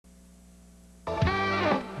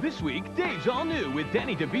This week, Dave's All New with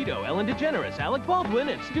Danny DeVito, Ellen DeGeneres, Alec Baldwin,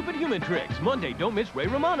 and Stupid Human Tricks. Monday, don't miss Ray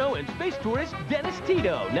Romano and space tourist Dennis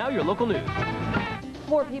Tito. Now your local news.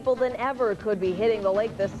 More people than ever could be hitting the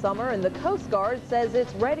lake this summer, and the Coast Guard says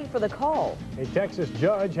it's ready for the call. A Texas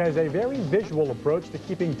judge has a very visual approach to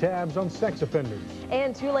keeping tabs on sex offenders.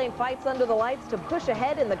 And Tulane fights under the lights to push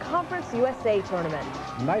ahead in the Conference USA tournament.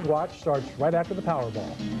 Night Watch starts right after the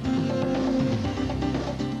Powerball.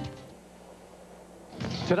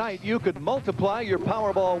 Tonight, you could multiply your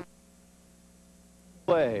Powerball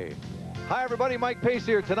play. Hi, everybody. Mike Pace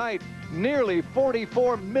here. Tonight, nearly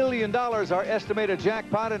 $44 million our estimated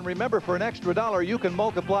jackpot. And remember, for an extra $1, you can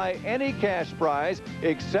multiply any cash prize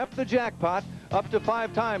except the jackpot up to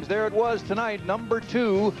 5 times. There it was tonight, number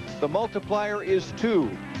 2. The multiplier is 2.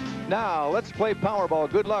 Now, let's play Powerball.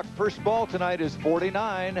 Good luck. First ball tonight is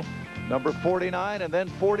 49, number 49, and then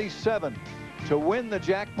 47. To win the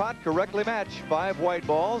jackpot, correctly match 5 white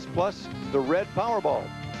balls plus the red Powerball.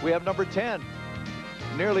 We have number 10.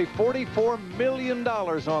 Nearly $44 million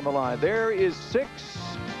on the line. There is 6.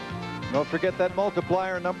 Don't forget that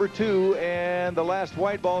multiplier, number 2. And the last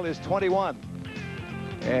white ball is 21.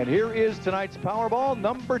 And here is tonight's Powerball,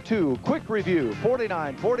 number 2. Quick review,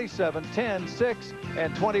 49, 47, 10, 6,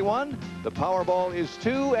 and 21. The Powerball is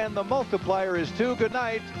 2, and the multiplier is 2. Good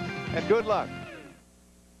night, and good luck.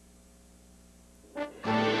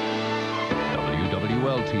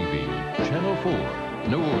 WWL-TV, Channel 4,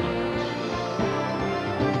 New Orleans.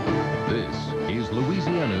 This is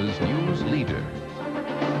Louisiana's news leader.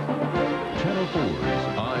 Channel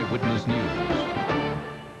 4's Eyewitness News.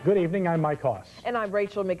 Good evening, I'm Mike Hoss. And I'm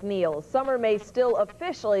Rachel McNeil. Summer may still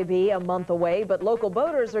officially be a month away, but local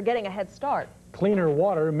boaters are getting a head start. Cleaner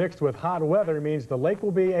water mixed with hot weather means the lake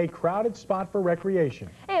will be a crowded spot for recreation.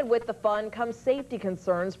 And with the fun comes safety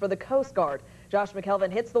concerns for the Coast Guard. Josh McKelvin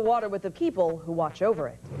hits the water with the people who watch over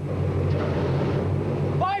it.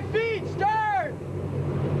 5 feet, stern!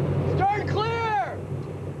 Stern clear!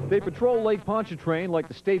 They patrol Lake Pontchartrain like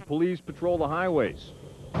the state police patrol the highways.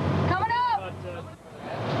 Coming up!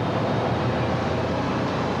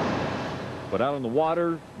 But out on the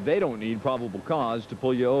water, they don't need probable cause to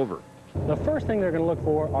pull you over. The first thing they're going to look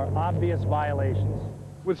for are obvious violations.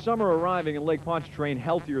 With summer arriving and Lake Pontchartrain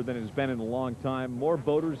healthier than it's been in a long time, more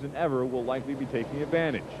boaters than ever will likely be taking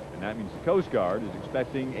advantage. And that means the Coast Guard is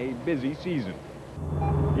expecting a busy season.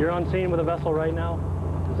 You're on scene with a vessel right now,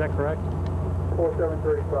 is that correct?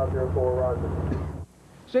 473504, roger.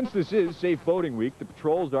 Since this is Safe Boating Week, the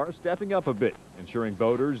patrols are stepping up a bit, ensuring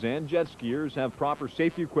boaters and jet skiers have proper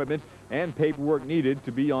safety equipment and paperwork needed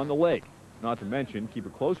to be on the lake. Not to mention, keep a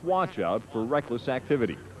close watch out for reckless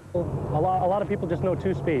activity. A lot of people just know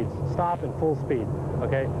 2 speeds, stop and full speed,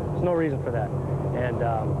 okay? There's no reason for that. And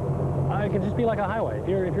it can just be like a highway. If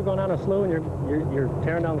you're going down a slough and you're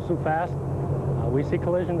tearing down the slough fast, we see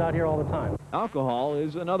collisions out here all the time. Alcohol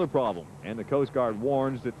is another problem, and the Coast Guard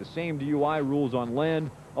warns that the same DUI rules on land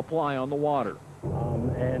apply on the water.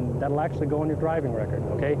 And that'll actually go on your driving record,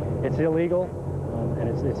 okay? It's illegal, and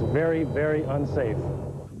it's very, very unsafe.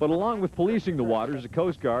 But along with policing the waters, the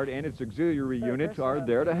Coast Guard and its auxiliary unit are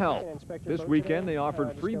there to help. This weekend, they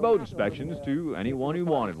offered free boat inspections to anyone who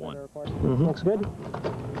wanted one. Looks good.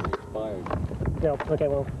 Yeah, okay,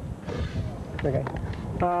 well, okay.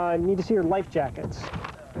 Need to see your life jackets.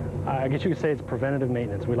 I guess you could say it's preventative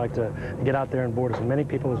maintenance. We like to get out there and board as many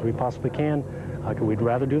people as we possibly can. We'd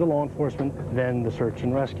rather do the law enforcement than the search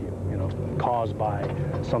and rescue, you know, caused by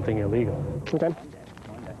something illegal. Okay.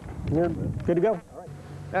 You're good to go.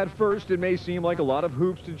 At first, it may seem like a lot of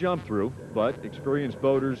hoops to jump through, but experienced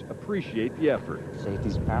boaters appreciate the effort.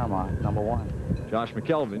 Safety's paramount, number 1. Josh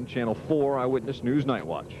McKelvin, Channel 4 Eyewitness News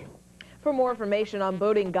Nightwatch. For more information on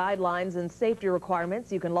boating guidelines and safety requirements,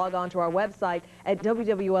 you can log on to our website at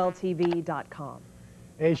WWL-TV.com.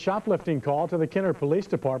 A shoplifting call to the Kenner Police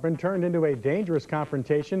Department turned into a dangerous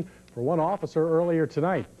confrontation for one officer earlier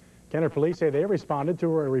tonight. Kenner Police say they responded to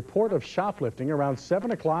a report of shoplifting around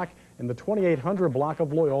 7 o'clock in the 2800 block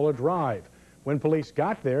of Loyola Drive. When police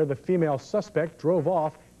got there, the female suspect drove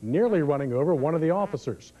off, nearly running over one of the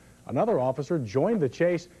officers. Another officer joined the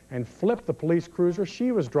chase and flipped the police cruiser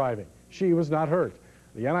she was driving. She was not hurt.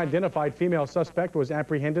 The unidentified female suspect was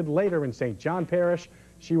apprehended later in St. John Parish.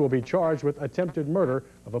 She will be charged with attempted murder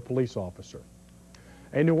of a police officer.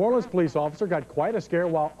 A New Orleans police officer got quite a scare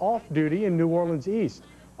while off duty in New Orleans East.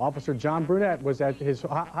 Officer John Brunette was at his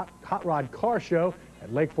hot rod car show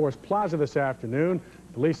at Lake Forest Plaza this afternoon.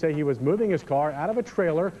 Police say he was moving his car out of a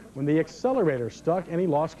trailer when the accelerator stuck and he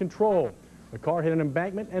lost control. The car hit an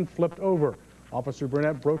embankment and flipped over. Officer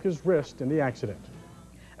Brunette broke his wrist in the accident.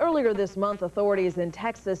 Earlier this month, authorities in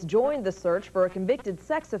Texas joined the search for a convicted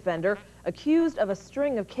sex offender accused of a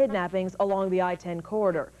string of kidnappings along the I-10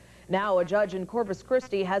 corridor. Now, a judge in Corpus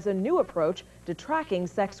Christi has a new approach to tracking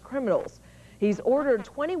sex criminals. He's ordered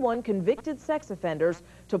 21 convicted sex offenders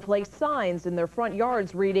to place signs in their front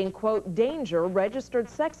yards reading, quote, "Danger, registered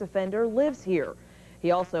sex offender lives here."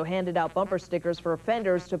 He also handed out bumper stickers for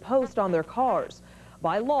offenders to post on their cars.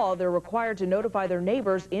 By law, they're required to notify their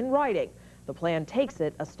neighbors in writing. The plan takes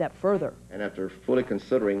it a step further. And after fully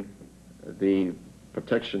considering the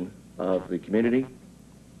protection of the community,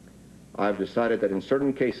 I've decided that in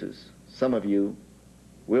certain cases, some of you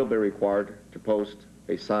will be required to post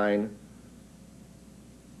a sign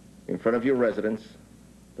in front of your residence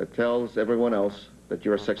that tells everyone else that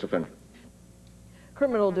you're a sex offender.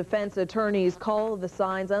 Criminal defense attorneys call the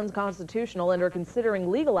signs unconstitutional and are considering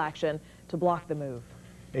legal action to block the move.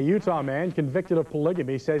 A Utah man convicted of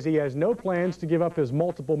polygamy says he has no plans to give up his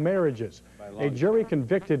multiple marriages. A jury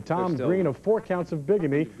convicted Tom Green of 4 counts of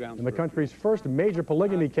bigamy in the country's first major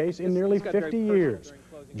polygamy case in nearly 50 years.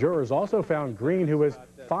 Jurors also found Green, who is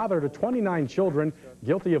father to 29 children,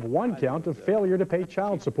 guilty of 1 count of failure to pay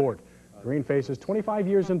child support. Green faces 25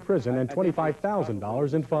 years in prison and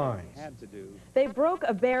 $25,000 in fines. They broke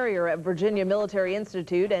a barrier at Virginia Military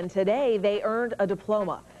Institute, and today they earned a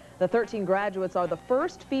diploma. The 13 graduates are the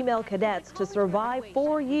first female cadets to survive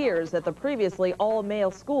 4 years at the previously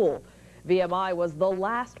all-male school. VMI was the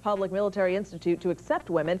last public military institute to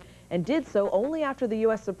accept women and did so only after the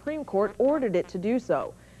U.S. Supreme Court ordered it to do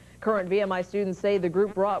so. Current VMI students say the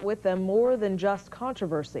group brought with them more than just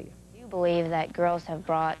controversy. I do believe that girls have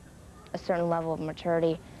brought a certain level of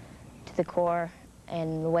maturity to the Corps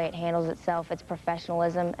and the way it handles itself, its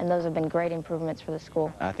professionalism, and those have been great improvements for the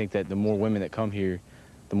school. I think that the more women that come here,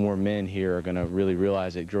 the more men here are going to really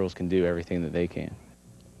realize that girls can do everything that they can.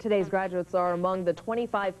 Today's graduates are among the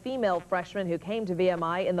 25 female freshmen who came to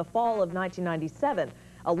VMI in the fall of 1997.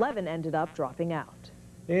 11 ended up dropping out.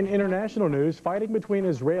 In international news, fighting between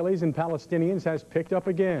Israelis and Palestinians has picked up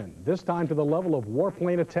again, this time to the level of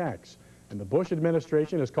warplane attacks. And the Bush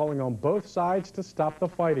administration is calling on both sides to stop the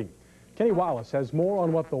fighting. Kenny Wallace has more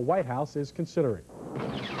on what the White House is considering.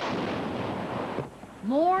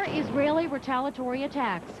 More Israeli retaliatory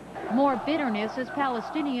attacks, more bitterness as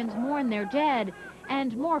Palestinians mourn their dead,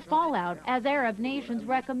 and more fallout as Arab nations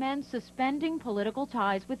recommend suspending political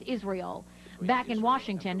ties with Israel. Back in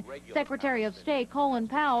Washington, Secretary of State Colin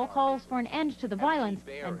Powell calls for an end to the violence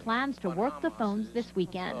and plans to work the phones this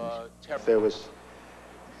weekend. If there was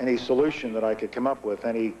any solution that I could come up with,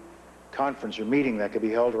 any conference or meeting that could be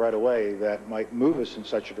held right away that might move us in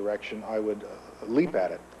such a direction, I would leap at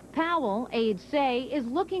it. Powell, aides say, is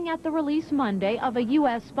looking at the release Monday of a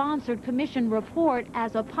U.S.-sponsored commission report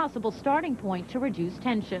as a possible starting point to reduce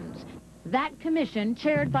tensions. That commission,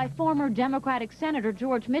 chaired by former Democratic Senator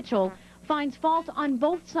George Mitchell, finds fault on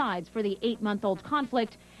both sides for the 8-month-old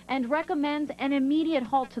conflict and recommends an immediate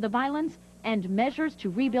halt to the violence and measures to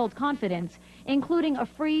rebuild confidence, including a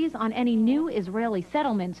freeze on any new Israeli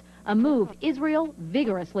settlements, a move Israel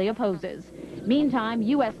vigorously opposes. Meantime,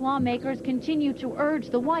 U.S. lawmakers continue to urge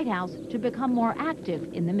the White House to become more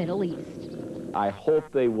active in the Middle East. I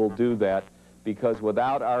hope they will do that, because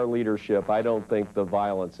without our leadership, I don't think the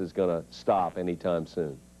violence is going to stop anytime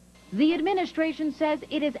soon. The administration says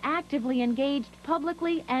it is actively engaged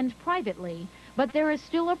publicly and privately, but there is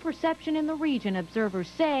still a perception in the region, observers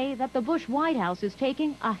say, that the Bush White House is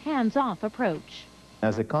taking a hands-off approach.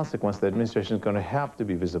 As a consequence, the administration is going to have to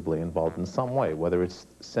be visibly involved in some way, whether it's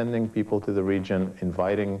sending people to the region,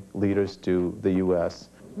 inviting leaders to the U.S.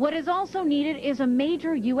 What is also needed is a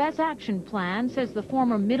major U.S. action plan, says the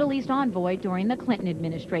former Middle East envoy during the Clinton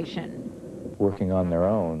administration. Working on their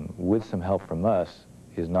own, with some help from us,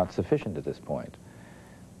 is not sufficient at this point.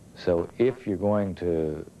 So if you're going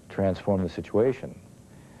to transform the situation,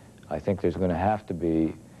 I think there's going to have to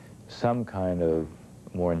be some kind of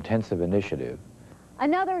more intensive initiative.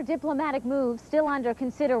 Another diplomatic move still under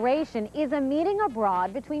consideration is a meeting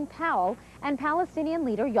abroad between Powell and Palestinian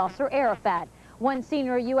leader Yasser Arafat. One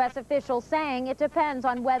senior U.S. official saying it depends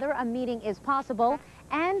on whether a meeting is possible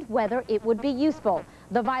and whether it would be useful.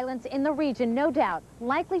 The violence in the region, no doubt,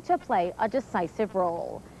 likely to play a decisive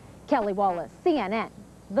role. Kelly Wallace, CNN,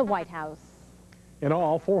 the White House. In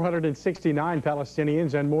all, 469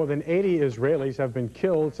 Palestinians and more than 80 Israelis have been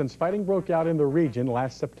killed since fighting broke out in the region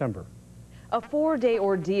last September. A 4-day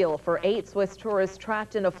ordeal for 8 Swiss tourists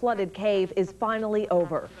trapped in a flooded cave is finally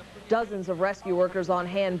over. Dozens of rescue workers on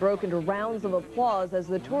hand broke into rounds of applause as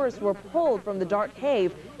the tourists were pulled from the dark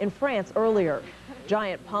cave in France earlier.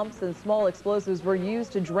 Giant pumps and small explosives were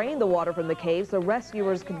used to drain the water from the cave so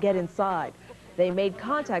rescuers could get inside. They made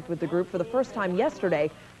contact with the group for the first time yesterday,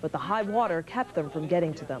 but the high water kept them from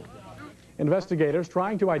getting to them. Investigators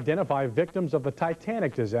trying to identify victims of the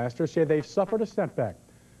Titanic disaster say they've suffered a setback.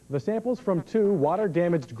 The samples from 2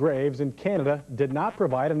 water-damaged graves in Canada did not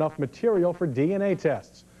provide enough material for DNA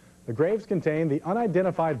tests. The graves contain the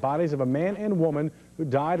unidentified bodies of a man and woman who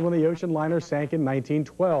died when the ocean liner sank in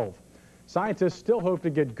 1912. Scientists still hope to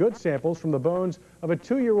get good samples from the bones of a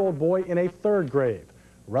 2-year-old boy in a 3rd grave.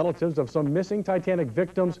 Relatives of some missing Titanic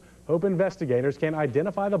victims hope investigators can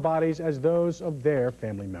identify the bodies as those of their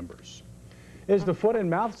family members. Is the foot and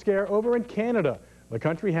mouth scare over in Canada? The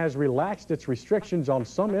country has relaxed its restrictions on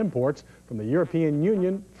some imports from the European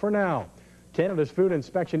Union for now. Canada's Food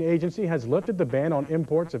Inspection Agency has lifted the ban on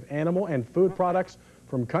imports of animal and food products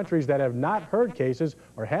from countries that have not heard cases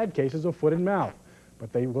or had cases of foot and mouth.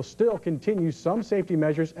 But they will still continue some safety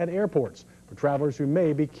measures at airports for travelers who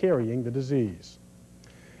may be carrying the disease.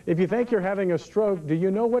 If you think you're having a stroke, do you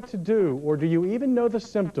know what to do, or do you even know the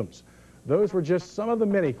symptoms? Those were just some of the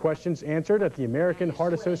many questions answered at the American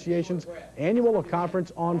Heart Association's annual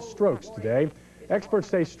conference on strokes today. Experts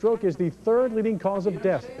say stroke is the 3rd leading cause of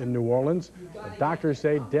death in New Orleans. But doctors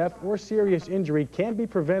say death or serious injury can be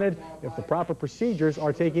prevented if the proper procedures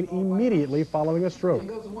are taken immediately following a stroke.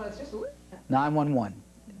 911,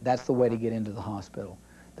 that's the way to get into the hospital.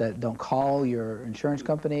 Don't call your insurance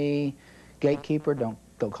company, gatekeeper, don't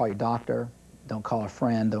call your doctor, don't call a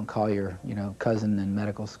friend, don't call your cousin in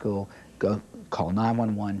medical school. Go call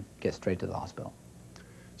 911, get straight to the hospital.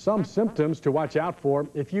 Some symptoms to watch out for: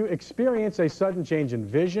 if you experience a sudden change in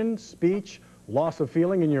vision, speech, loss of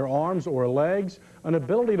feeling in your arms or legs, an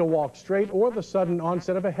ability to walk straight, or the sudden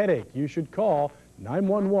onset of a headache, you should call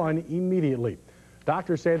 911 immediately.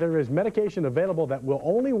 Doctors say there is medication available that will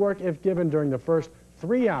only work if given during the first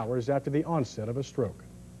 3 hours after the onset of a stroke.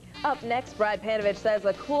 Up next, Brad Panovich says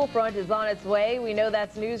a cool front is on its way. We know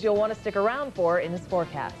that's news you'll want to stick around for in his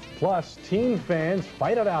forecast. Plus, teen fans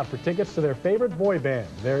fight it out for tickets to their favorite boy band.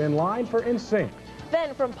 They're in line for NSYNC.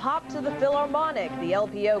 Then from pop to the Philharmonic, the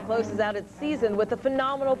LPO closes out its season with a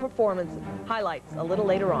phenomenal performance. Highlights a little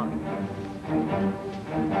later on.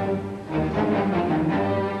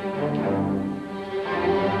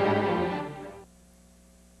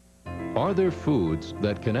 Are there foods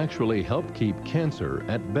that can actually help keep cancer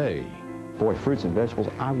at bay? Boy, fruits and vegetables,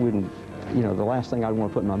 I wouldn't, the last thing I'd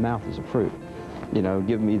want to put in my mouth is a fruit.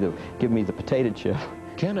 Give me the potato chip.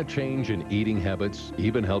 Can a change in eating habits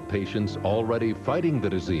even help patients already fighting the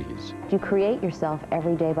disease? You create yourself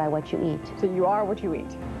every day by what you eat. So you are what you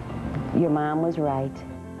eat. Your mom was right.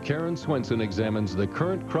 Karen Swenson examines the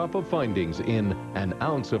current crop of findings in An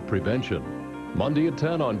Ounce of Prevention. Monday at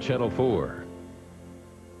 10 on Channel 4.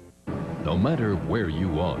 No matter where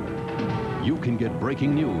you are, you can get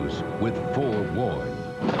breaking news with Forewarned.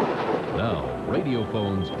 Now,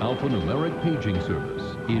 Radiophone's alphanumeric paging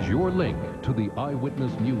service is your link to the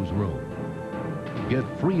Eyewitness Newsroom. Get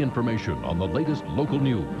free information on the latest local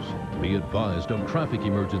news, be advised of traffic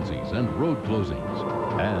emergencies and road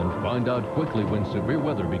closings, and find out quickly when severe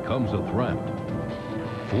weather becomes a threat.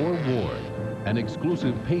 Forewarned, an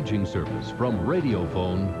exclusive paging service from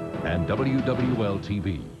Radiophone and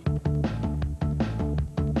WWL-TV.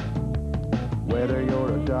 Whether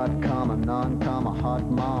you're a .com, a non-com, a hot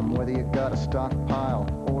mom, whether you got a stockpile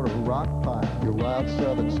or a rock pile, your wild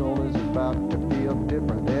southern soul is about to feel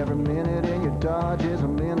different. Every minute in your Dodge is a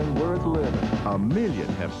minute worth living. 1 million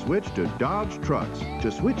have switched to Dodge trucks. To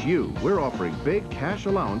switch you, we're offering big cash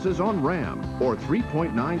allowances on Ram, or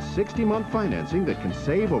 3.9 60-month financing that can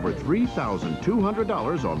save over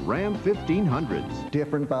 $3,200 on Ram 1500s.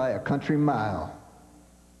 Different by a country mile.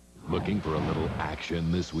 Looking for a little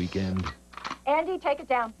action this weekend? Andy, take it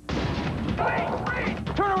down.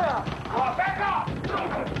 Turn around! Back off!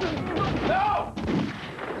 No!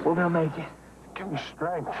 We're gonna make it. Give me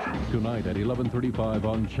strength. Tonight at 11:35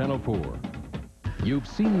 on Channel 4. You've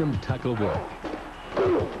seen them tackle well.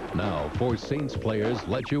 Now, 4 Saints players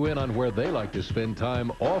let you in on where they like to spend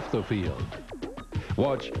time off the field.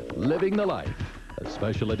 Watch Living the Life, a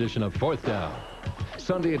special edition of 4th Down.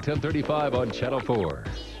 Sunday at 10:35 on Channel 4.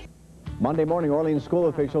 Monday morning, Orleans school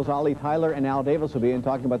officials Ollie Tyler and Al Davis will be in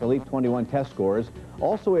talking about the Leap 21 test scores.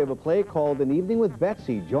 Also, we have a play called An Evening with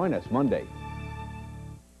Betsy. Join us Monday.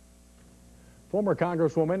 Former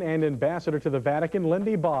Congresswoman and Ambassador to the Vatican,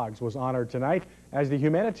 Lindy Boggs, was honored tonight as the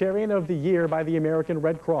Humanitarian of the Year by the American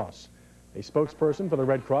Red Cross. A spokesperson for the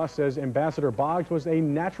Red Cross says Ambassador Boggs was a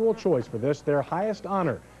natural choice for this, their highest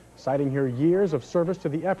honor, citing her years of service to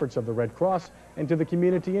the efforts of the Red Cross and to the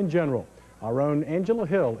community in general. Our own Angela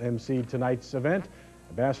Hill emceed tonight's event.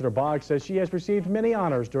 Ambassador Boggs says she has received many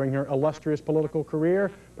honors during her illustrious political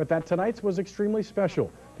career, but that tonight's was extremely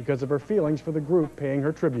special because of her feelings for the group paying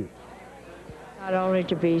her tribute. Not only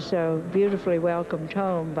to be so beautifully welcomed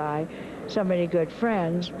home by so many good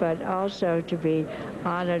friends, but also to be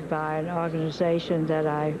honored by an organization that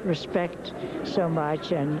I respect so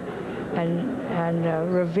much and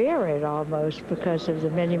revere it almost because of the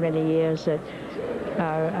many, many years that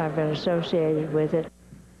I've been associated with it.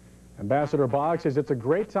 Ambassador Boggs says it's a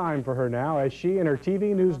great time for her now as she and her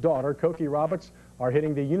TV news daughter, Cokie Roberts, are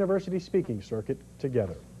hitting the university speaking circuit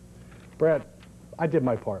together. Brad, I did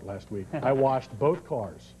my part last week. I washed both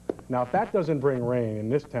cars. Now, if that doesn't bring rain in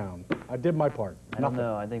this town, I did my part. I don't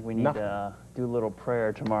know. I think we need to do a little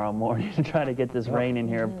prayer tomorrow morning to try to get this rain in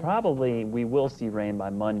here. Probably we will see rain by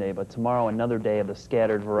Monday, but tomorrow another day of the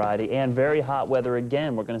scattered variety and very hot weather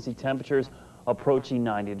again. We're going to see temperatures approaching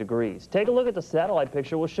 90 degrees. Take a look at the satellite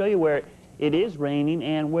picture. We'll show you where it is raining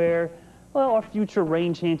and where, well, our future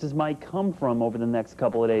rain chances might come from over the next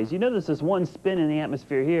couple of days. You notice this one spin in the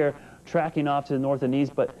atmosphere here tracking off to the north and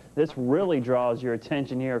east, but this really draws your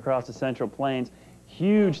attention here across the Central Plains.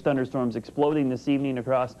 Huge thunderstorms exploding this evening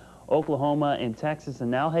across Oklahoma and Texas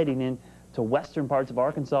and now heading in to western parts of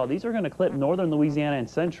Arkansas. These are going to clip northern Louisiana and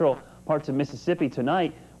central parts of Mississippi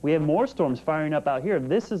tonight. We have more storms firing up out here.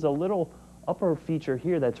 This is a little upper feature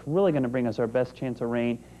here that's really going to bring us our best chance of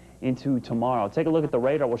rain into tomorrow. Take a look at the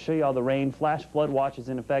radar. We'll show you all the rain. Flash flood watch is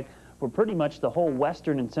in effect for pretty much the whole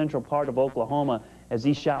western and central part of Oklahoma as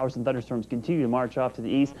these showers and thunderstorms continue to march off to the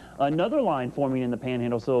east. Another line forming in the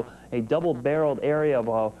Panhandle, so a double-barreled area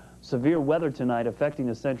of severe weather tonight affecting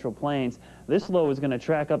the Central Plains. This low is going to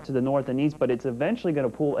track up to the north and east, but it's eventually going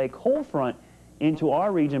to pull a cold front into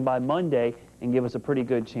our region by Monday and give us a pretty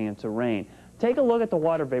good chance of rain. Take a look at the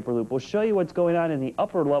water vapor loop. We'll show you what's going on in the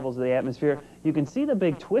upper levels of the atmosphere. You can see the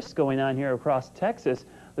big twist going on here across Texas.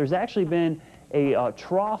 There's actually been a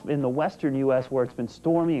trough in the western U.S. where it's been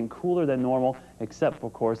stormy and cooler than normal, except,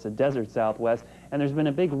 of course, the desert southwest. And there's been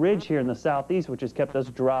a big ridge here in the southeast, which has kept us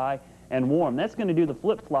dry and warm. That's going to do the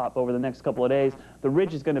flip-flop over the next couple of days. The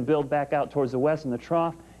ridge is going to build back out towards the west, and the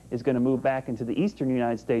trough is going to move back into the eastern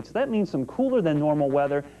United States. So that means some cooler than normal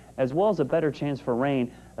weather, as well as a better chance for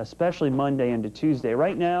rain, especially Monday into Tuesday.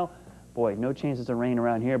 Right now, boy, no chances of rain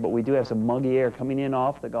around here, but we do have some muggy air coming in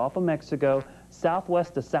off the Gulf of Mexico.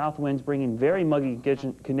 Southwest to south winds bringing very muggy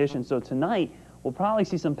conditions. So tonight, we'll probably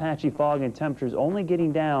see some patchy fog and temperatures only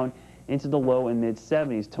getting down into the low and mid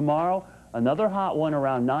 70s. Tomorrow, another hot one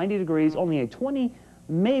around 90 degrees, only a 20,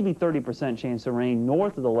 maybe 30% chance of rain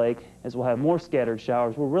north of the lake as we'll have more scattered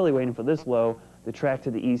showers. We're really waiting for this low to track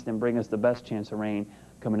to the east and bring us the best chance of rain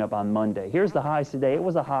coming up on Monday. Here's the highs today. It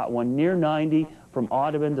was a hot one, near 90 from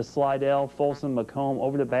Audubon to Slidell, Folsom, Macomb,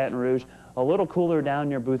 over to Baton Rouge. A little cooler down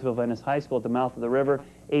near Boothville Venice High School at the mouth of the river,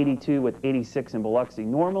 82 with 86 in Biloxi.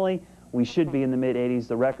 Normally, we should be in the mid-80s.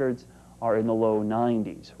 The records are in the low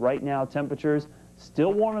 90s. Right now, temperatures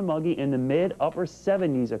still warm and muggy in the mid-upper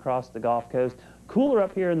 70s across the Gulf Coast. Cooler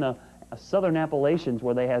up here in the southern Appalachians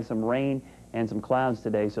where they had some rain and some clouds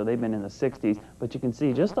today, so they've been in the 60s. But you can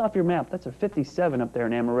see just off your map, that's a 57 up there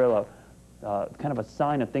in Amarillo. Kind of a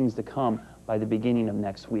sign of things to come by the beginning of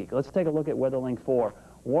next week. Let's take a look at WeatherLink 4.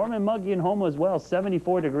 Warm and muggy in Houma as well,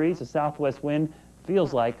 74 degrees, a southwest wind,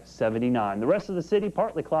 feels like 79. The rest of the city,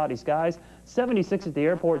 partly cloudy skies, 76 at the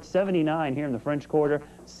airport, 79 here in the French Quarter,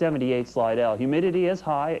 78 Slidell. Humidity is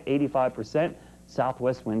high at 85%,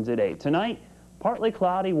 southwest winds at 8. Tonight, partly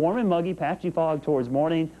cloudy, warm and muggy, patchy fog towards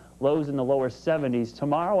morning, lows in the lower 70s.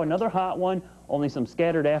 Tomorrow, another hot one, only some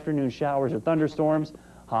scattered afternoon showers or thunderstorms,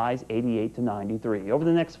 highs 88 to 93. Over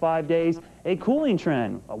the next 5 days, a cooling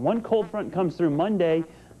trend. One cold front comes through Monday,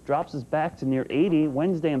 drops us back to near 80.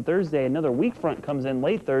 Wednesday and Thursday, another weak front comes in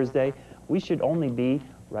late Thursday. We should only be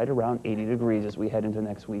right around 80 degrees as we head into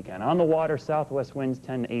next weekend. On the water, southwest winds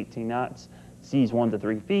 10 to 18 knots, seas 1 to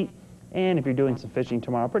 3 feet. And if you're doing some fishing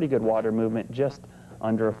tomorrow, pretty good water movement, just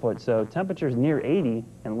under a foot. So temperatures near 80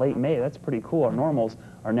 in late May, that's pretty cool. Our normals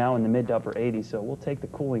are now in the mid to upper 80s, so we'll take the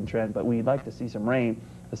cooling trend, but we'd like to see some rain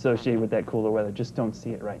associated with that cooler weather. Just don't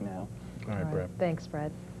see it right now. All right, Brett. Thanks,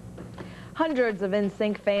 Fred. Hundreds of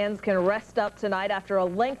NSYNC fans can rest up tonight after a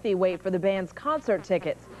lengthy wait for the band's concert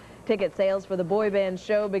tickets. Ticket sales for the boy band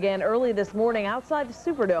show began early this morning outside the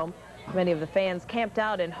Superdome. Many of the fans camped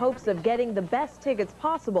out in hopes of getting the best tickets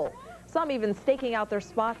possible. Some even staking out their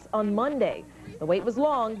spots on Monday. The wait was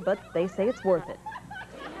long, but they say it's worth it.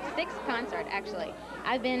 Sixth concert, actually.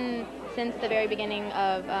 I've been since the very beginning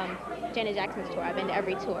of Janet Jackson's tour. I've been to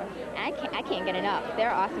every tour. And I can't get enough.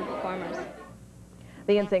 They're awesome performers.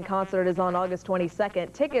 The NSYNC concert is on August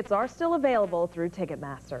 22nd. Tickets are still available through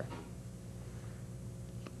Ticketmaster.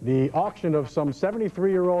 The auction of some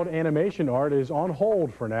 73-year-old animation art is on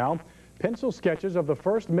hold for now. Pencil sketches of the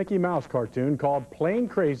first Mickey Mouse cartoon, called Plain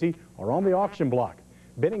Crazy, are on the auction block.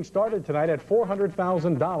 Bidding started tonight at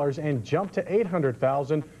 $400,000 and jumped to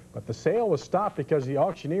 $800,000, but the sale was stopped because the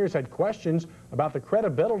auctioneers had questions about the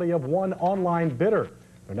credibility of one online bidder.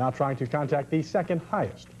 They're now trying to contact the second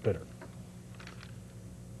highest bidder.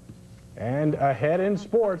 And ahead in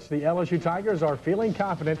sports, the LSU Tigers are feeling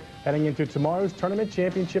confident heading into tomorrow's tournament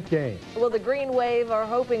championship game. Well, the Green Wave are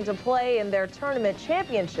hoping to play in their tournament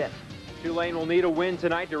championship. Tulane will need a win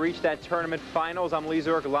tonight to reach that tournament finals. I'm Lee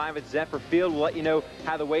Zurik live at Zephyr Field. We'll let you know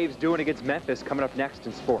how the Wave's doing against Memphis coming up next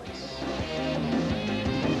in sports.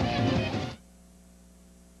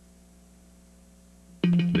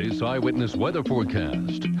 This Eyewitness weather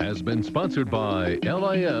forecast has been sponsored by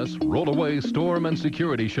LIS Rollaway Storm and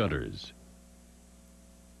Security Shutters.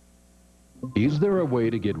 Is there a way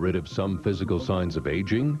to get rid of some physical signs of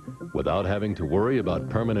aging without having to worry about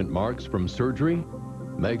permanent marks from surgery?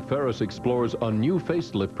 Meg Ferris explores a new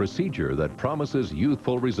facelift procedure that promises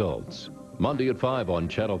youthful results. Monday at 5 on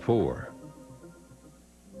Channel 4.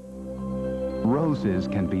 Roses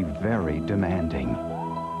can be very demanding.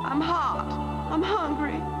 I'm hot. I'm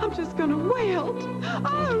hungry. I'm just gonna wilt.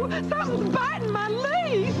 Oh, something's biting my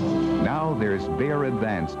leaf. Now there's Bare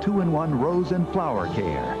Advanced 2-in-1 Rose and Flower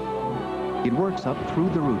Care. It works up through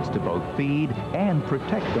the roots to both feed and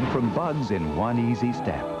protect them from bugs in one easy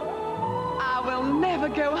step. I will never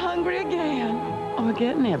go hungry again or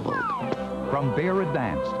get nibbled. From Bare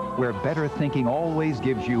Advanced, where better thinking always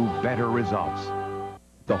gives you better results.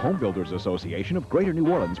 The Home Builders Association of Greater New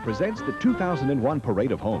Orleans presents the 2001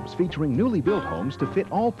 Parade of Homes, featuring newly built homes to fit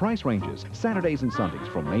all price ranges. Saturdays and Sundays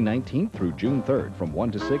from May 19th through June 3rd from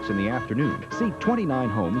 1 to 6 in the afternoon. See 29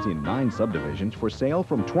 homes in 9 subdivisions for sale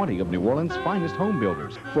from 20 of New Orleans' finest home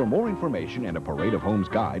builders. For more information and a Parade of Homes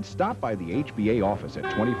guide, stop by the HBA office at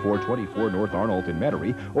 2424 North Arnold in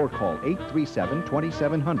Metairie or call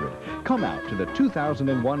 837-2700. Come out to the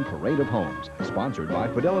 2001 Parade of Homes, sponsored by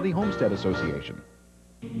Fidelity Homestead Association.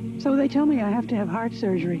 So they tell me I have to have heart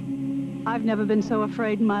surgery. I've never been so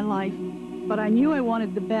afraid in my life, but I knew I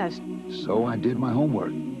wanted the best. So I did my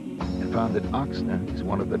homework and found that Oxner is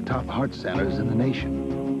one of the top heart centers in the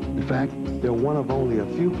nation. In fact, they're one of only a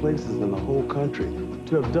few places in the whole country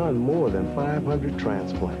to have done more than 500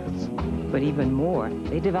 transplants. But even more,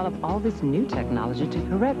 they develop all this new technology to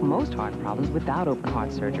correct most heart problems without open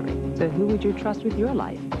heart surgery. So who would you trust with your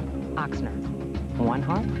life? Oxner. One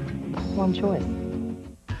heart, one choice.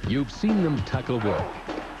 You've seen them tackle well.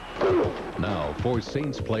 Now, 4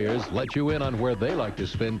 Saints players let you in on where they like to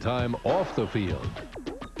spend time off the field.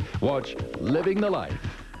 Watch Living the Life,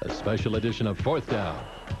 a special edition of 4th Down,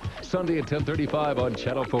 Sunday at 10:35 on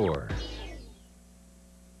Channel 4.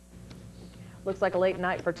 Looks like a late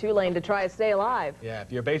night for Tulane to try to stay alive. Yeah,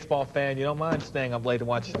 if you're a baseball fan, you don't mind staying up late to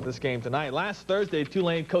watch this game tonight. Last Thursday,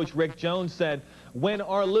 Tulane coach Rick Jones said, win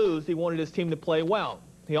or lose, he wanted his team to play well.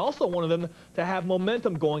 He also wanted them to have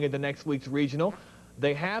momentum going into next week's regional.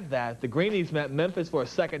 They have that. The Greenies met Memphis for a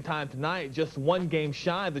second time tonight, just 1 game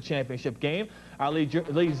shy of the championship game. Our Lee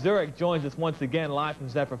Zurik joins us once again live from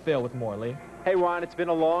Zephyr Field with more. Lee. Hey, Ron, it's been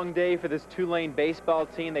a long day for this Tulane baseball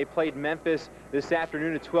team. They played Memphis this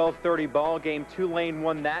afternoon, a 12:30 ball game. Tulane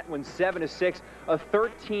won that one 7-6, a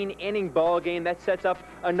 13-inning ball game. That sets up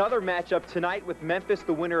another matchup tonight with Memphis.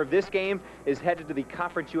 The winner of this game is headed to the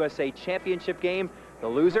Conference USA Championship game. The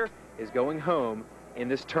loser is going home in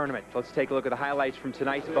this tournament. Let's take a look at the highlights from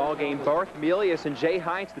tonight's ball game. Barth Melius and Jay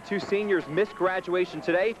Heinz, the 2 seniors, missed graduation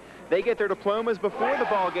today. They get their diplomas before the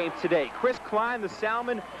ball game today. Chris Klein, the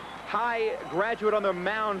Salmon High graduate on the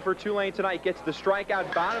mound for Tulane tonight, gets the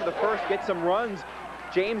strikeout. Bottom of the first, gets some runs.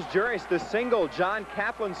 James Juris, the single. John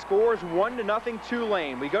Kaplan scores 1-0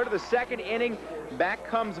 Tulane. We go to the 2nd inning. Back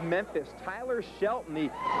comes Memphis. Tyler Shelton, the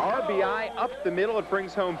RBI up the middle. It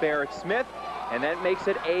brings home Barrett Smith, and that makes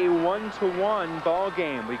it a 1-1 ball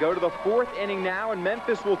game. We go to the 4th inning now, and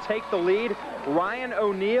Memphis will take the lead. Ryan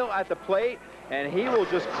O'Neill at the plate, and he will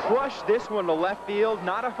just crush this one to left field.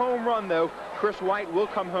 Not a home run, though. Chris White will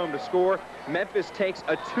come home to score. Memphis takes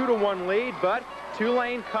a 2-1 lead, but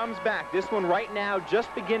Tulane comes back. This one right now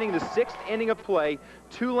just beginning the 6th inning of play.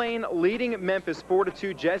 Tulane leading Memphis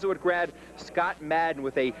 4-2. Jesuit grad Scott Madden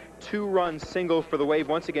with a 2-run single for the Wave.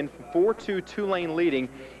 Once again, 4-2 Tulane leading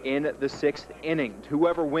in the 6th inning.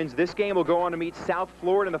 Whoever wins this game will go on to meet South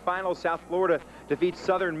Florida in the finals. South Florida defeats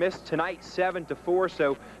Southern Miss tonight 7-4.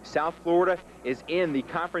 So South Florida is in the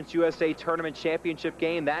Conference USA Tournament Championship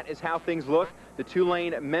game. That is how things look The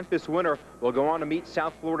Tulane-Memphis winner will go on to meet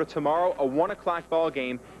South Florida tomorrow, a 1 o'clock ball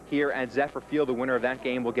game here at Zephyr Field. The winner of that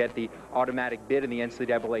game will get the automatic bid in the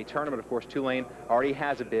NCAA tournament. Of course, Tulane already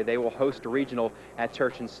has a bid. They will host a regional at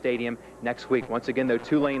Turchin Stadium next week. Once again, though,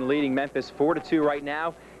 Tulane leading Memphis 4-2 right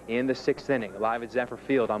now in the 6th inning. Live at Zephyr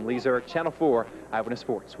Field, I'm Lee Zurik, Channel 4, Eyewitness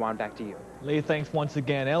Sports. Juan, back to you. Lee, thanks once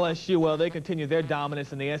again. LSU, well, they continue their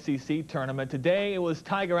dominance in the SEC tournament. Today, it was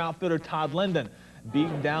Tiger outfielder Todd Linden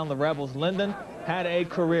beating down the Rebels. Linden had a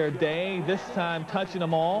career day, this time touching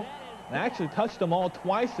them all. And actually touched them all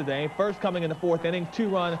twice today. First coming in the 4th inning,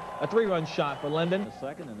 a 3-run shot for Linden.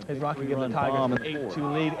 His Rocky giving the Tigers an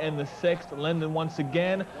 8-2 lead in the 6th. Linden once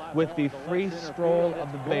again with the free stroll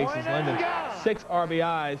of the bases. Linden 6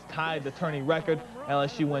 RBIs tied the tourney record.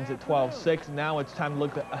 LSU wins at 12-6. Now it's time to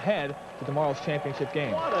look ahead to tomorrow's championship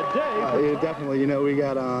game. Yeah, definitely. You know, we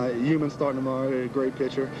got Human starting tomorrow, a great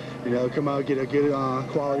pitcher. You know, come out, get a good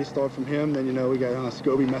quality start from him. Then, you know, we got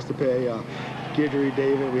Scobie, Mestepe, Guidry,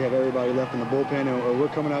 David. We have everybody left in the bullpen, and we're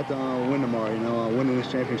coming out to win tomorrow. You know, winning this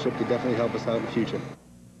championship could definitely help us out in the future.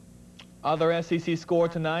 Other SEC score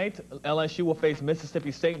tonight, LSU will face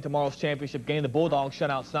Mississippi State in tomorrow's championship game. The Bulldogs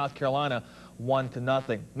shut out South Carolina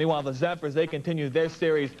 1-0. Meanwhile, the Zephyrs, they continue their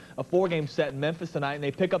series, a 4-game set in Memphis tonight, and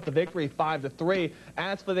they pick up the victory 5-3.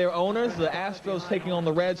 As for their owners, the Astros taking on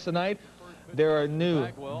the Reds tonight. There are new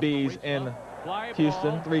Bs in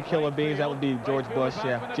Houston, 3 killer Bs. That would be George Bush,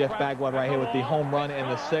 Jeff Bagwell right here with the home run in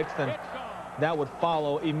the 6th, and that would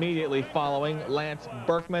follow immediately following Lance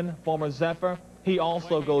Berkman, former Zephyr. He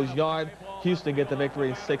also goes yard. Houston get the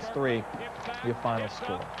victory 6-3, your final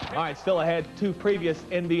score. All right, still ahead, 2 previous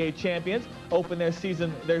NBA champions open their series,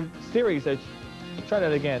 try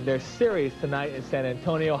that again, their series tonight in San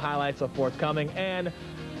Antonio. Highlights are forthcoming. And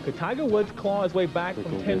could Tiger Woods claw his way back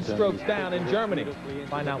from 10 strokes down in Germany?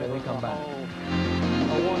 Find out when we come back.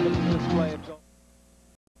 A wonderful display.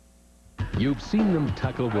 You've seen them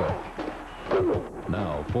tackle well.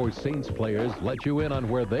 Now, 4 Saints players let you in on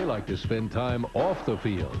where they like to spend time off the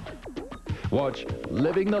field. Watch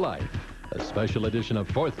Living the Life, a special edition of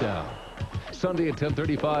 4th Down, Sunday at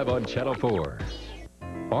 10:35 on Channel 4.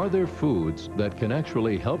 Are there foods that can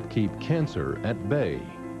actually help keep cancer at bay?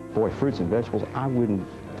 Boy, fruits and vegetables, I wouldn't,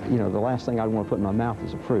 you know, the last thing I'd want to put in my mouth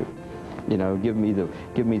is a fruit. You know, give me the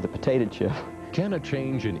potato chip. Can a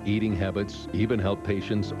change in eating habits even help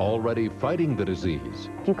patients already fighting the disease?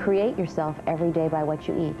 You create yourself every day by what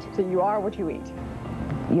you eat. So you are what you eat.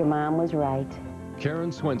 Your mom was right. Karen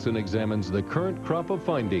Swenson examines the current crop of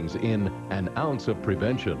findings in An Ounce of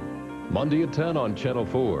Prevention. Monday at 10 on Channel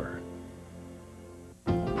 4.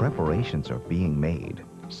 Preparations are being made.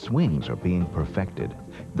 Swings are being perfected.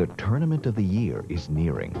 The tournament of the year is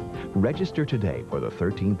nearing. Register today for the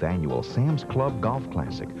 13th annual Sam's Club Golf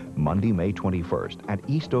Classic, Monday, May 21st at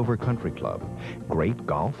Eastover Country Club. Great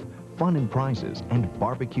golf, fun and prizes, and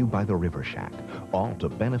barbecue by the River Shack, all to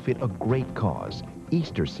benefit a great cause,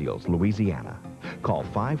 Easter Seals, Louisiana. Call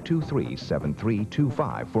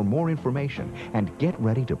 523-7325 for more information and get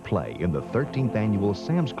ready to play in the 13th annual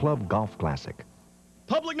Sam's Club Golf Classic.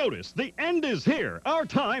 Public notice, the end is here. Our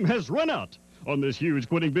time has run out. On this huge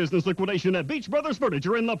quitting business liquidation at Beach Brothers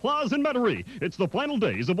Furniture in La Plaza in Metairie, it's the final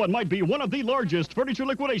days of what might be one of the largest furniture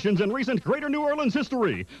liquidations in recent Greater New Orleans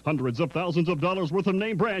history. Hundreds of thousands of dollars worth of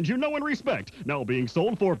name brands you know and respect, now being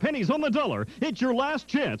sold for pennies on the dollar. It's your last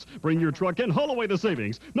chance. Bring your truck and haul away the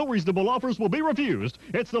savings. No reasonable offers will be refused.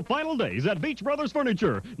 It's the final days at Beach Brothers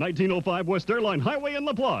Furniture, 1905 West Airline Highway in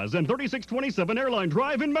La Plaza and 3627 Airline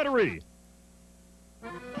Drive in Metairie.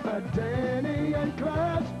 Danny and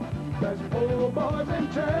Clyde, best poor boys in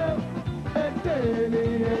town. And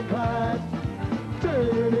Danny and Clyde,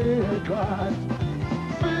 Danny and Clyde.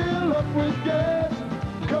 Fill up with gas,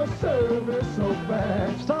 'cause service so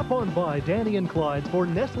fast. Stop on by Danny and Clyde's for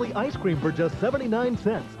Nestle ice cream for just 79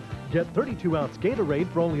 cents. Get 32-ounce Gatorade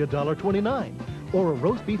for only $1.29. Or a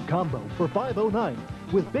roast beef combo for $5.09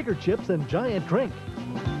 with bigger chips and giant drink.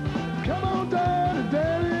 Come on down to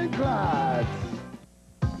Danny and Clyde's.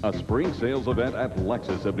 A spring sales event at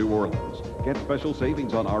Lexus of New Orleans. Get special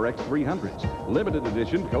savings on RX 300s, limited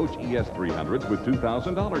edition Coach ES 300s with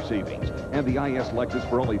 $2,000 savings, and the IS Lexus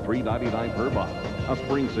for only $399 per month. A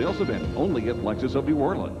spring sales event only at Lexus of New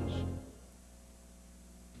Orleans.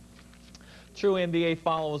 True NBA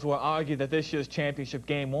followers will argue that this year's championship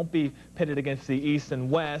game won't be pitted against the East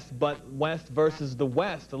and West, but West versus the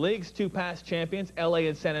West. The league's 2 past champions, LA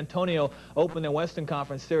and San Antonio, open their Western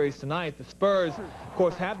Conference series tonight. The Spurs, of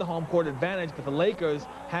course, have the home court advantage, but the Lakers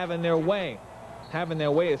having their way. Having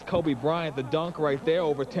their way is Kobe Bryant, the dunk right there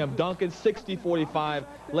over Tim Duncan, 60-45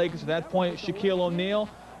 Lakers at that point. Shaquille O'Neal,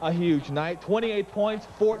 a huge night, 28 points,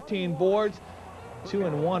 14 boards.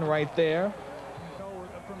 2-1 right there.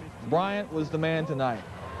 Bryant was the man tonight.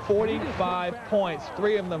 45 points,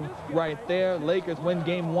 3 of them right there. Lakers win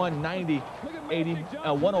game 1,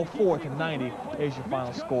 104-90. Here's your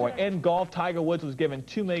final score. In golf, Tiger Woods was given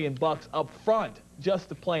 $2 million up front just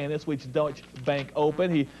to play in this week's Deutsche Bank Open.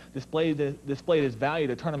 He displayed his value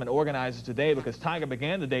to tournament organizers today because Tiger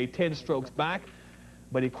began the day 10 strokes back,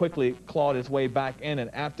 but he quickly clawed his way back in.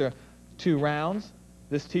 And after 2 rounds,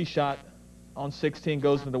 this tee shot on 16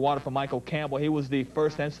 goes into the water for Michael Campbell. He was the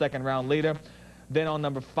first and second round leader. Then on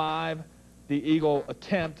number 5, the eagle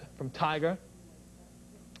attempt from Tiger.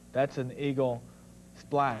 That's an eagle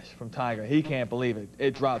splash from Tiger. He can't believe it.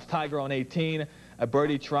 It drops. Tiger on 18, a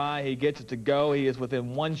birdie try. He gets it to go. He is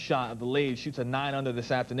within 1 shot of the lead. Shoots a 9 under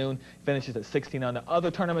this afternoon. Finishes at 16 under.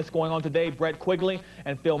 Other tournaments going on today. Brett Quigley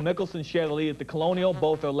and Phil Mickelson share the lead at the Colonial.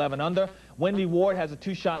 Both are 11 under. Wendy Ward has a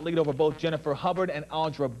 2-shot lead over both Jennifer Hubbard and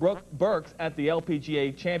Audra Burks at the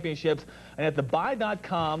LPGA Championships. And at the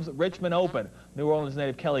Buy.com's Richmond Open, New Orleans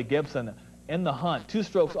native Kelly Gibson in the hunt. 2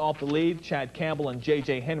 strokes off the lead. Chad Campbell and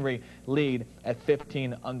J.J. Henry lead at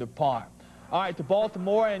 15 under par. All right, to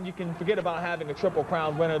Baltimore, and you can forget about having a Triple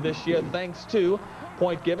Crown winner this year thanks to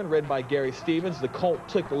Point Given, ridden by Gary Stevens. The Colt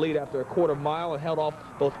took the lead after a quarter mile and held off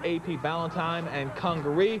both A.P. Valentine and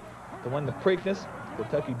Congaree to win the Preakness.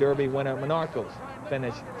 Kentucky Derby winner Monarchos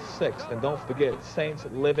finished 6th. And don't forget, Saints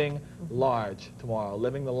living large tomorrow,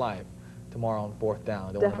 living the life tomorrow on 4th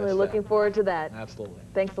down. Definitely looking forward to that. Absolutely.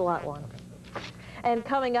 Thanks a lot, Juan. Okay. And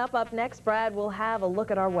coming up next, Brad, we'll have a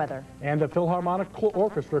look at our weather. And the Philharmonic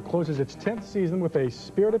Orchestra closes its 10th season with a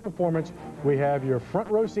spirited performance. We have your front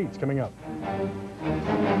row seats coming up.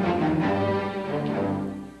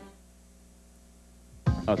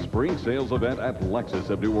 A spring sales event at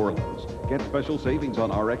Lexus of New Orleans. Get special savings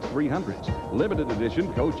on RX 300s, limited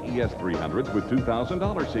edition Coach ES 300s with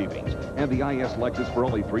 $2,000 savings, and the IS Lexus for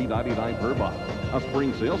only $399 per month. A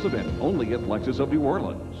spring sales event only at Lexus of New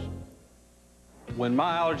Orleans. When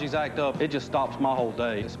my allergies act up, it just stops my whole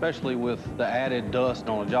day, especially with the added dust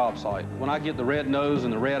on a job site. When I get the red nose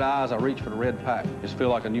and the red eyes, I reach for the red pack. Just feel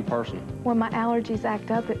like a new person. When my allergies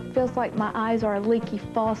act up, it feels like my eyes are a leaky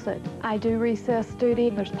faucet. I do recess duty.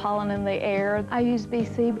 There's pollen in the air. I use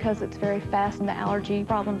BC because it's very fast and the allergy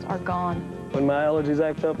problems are gone. When my allergies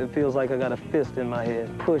act up, it feels like I got a fist in my head,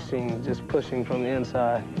 just pushing from the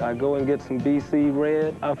inside. I go and get some BC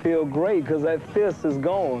Red. I feel great because that fist is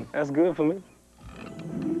gone. That's good for me.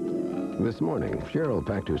 This morning, Cheryl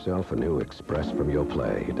packed herself a new Express from Your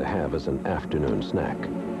Play to have as an afternoon snack.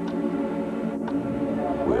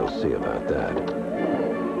 We'll see about that.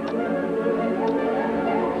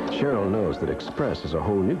 Cheryl knows that Express is a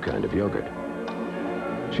whole new kind of yogurt.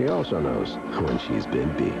 She also knows when she's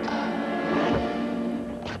been beat.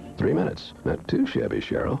 3 minutes, not too shabby,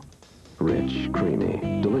 Cheryl. Rich,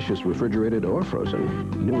 creamy, delicious refrigerated or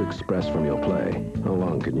frozen. New Express from Your Play. How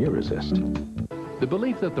long can you resist? The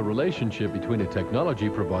belief that the relationship between a technology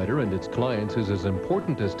provider and its clients is as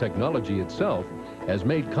important as technology itself has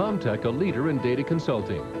made Comtech a leader in data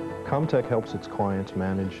consulting. Comtech helps its clients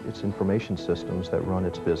manage its information systems that run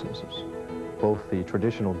its businesses, both the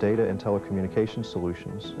traditional data and telecommunications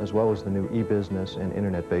solutions, as well as the new e-business and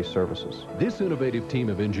internet-based services. This innovative team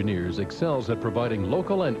of engineers excels at providing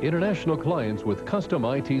local and international clients with custom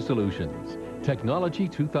IT solutions. Technology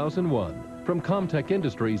 2001 from Comtech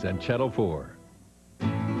Industries and Channel 4.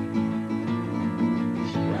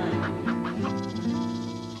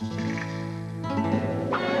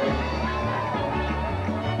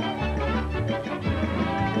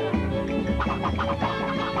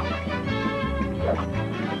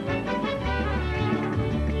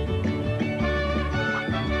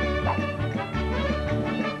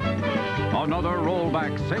 Another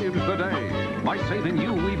rollback saves the day by saving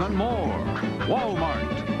you even more.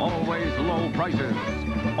 Walmart, always low prices,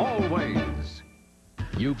 always.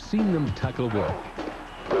 You've seen them tackle well.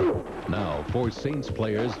 Now, 4 Saints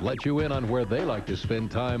players let you in on where they like to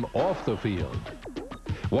spend time off the field.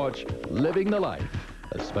 Watch Living the Life,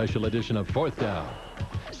 a special edition of 4th Down,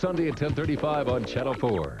 Sunday at 10:35 on Channel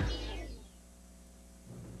 4.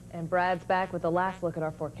 And Brad's back with the last look at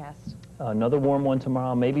our forecast. Another warm one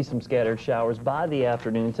tomorrow, maybe some scattered showers by the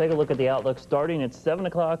afternoon. Take a look at the outlook. Starting at 7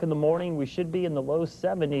 o'clock in the morning, we should be in the low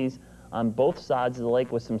 70s on both sides of the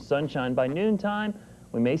lake with some sunshine. By noontime,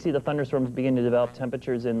 we may see the thunderstorms begin to develop.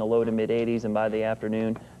 Temperatures in the low to mid 80s, and by the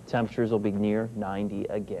afternoon, temperatures will be near 90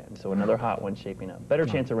 again. So another hot one shaping up. Better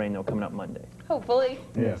chance of rain, though, coming up Monday. Hopefully.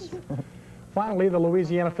 Yes. Finally, the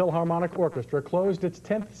Louisiana Philharmonic Orchestra closed its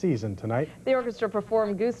 10th season tonight. The orchestra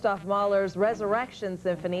performed Gustav Mahler's Resurrection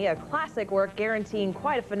Symphony, a classic work guaranteeing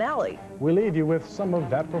quite a finale. We leave you with some of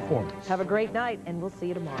that performance. Have a great night, and we'll see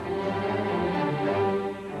you tomorrow.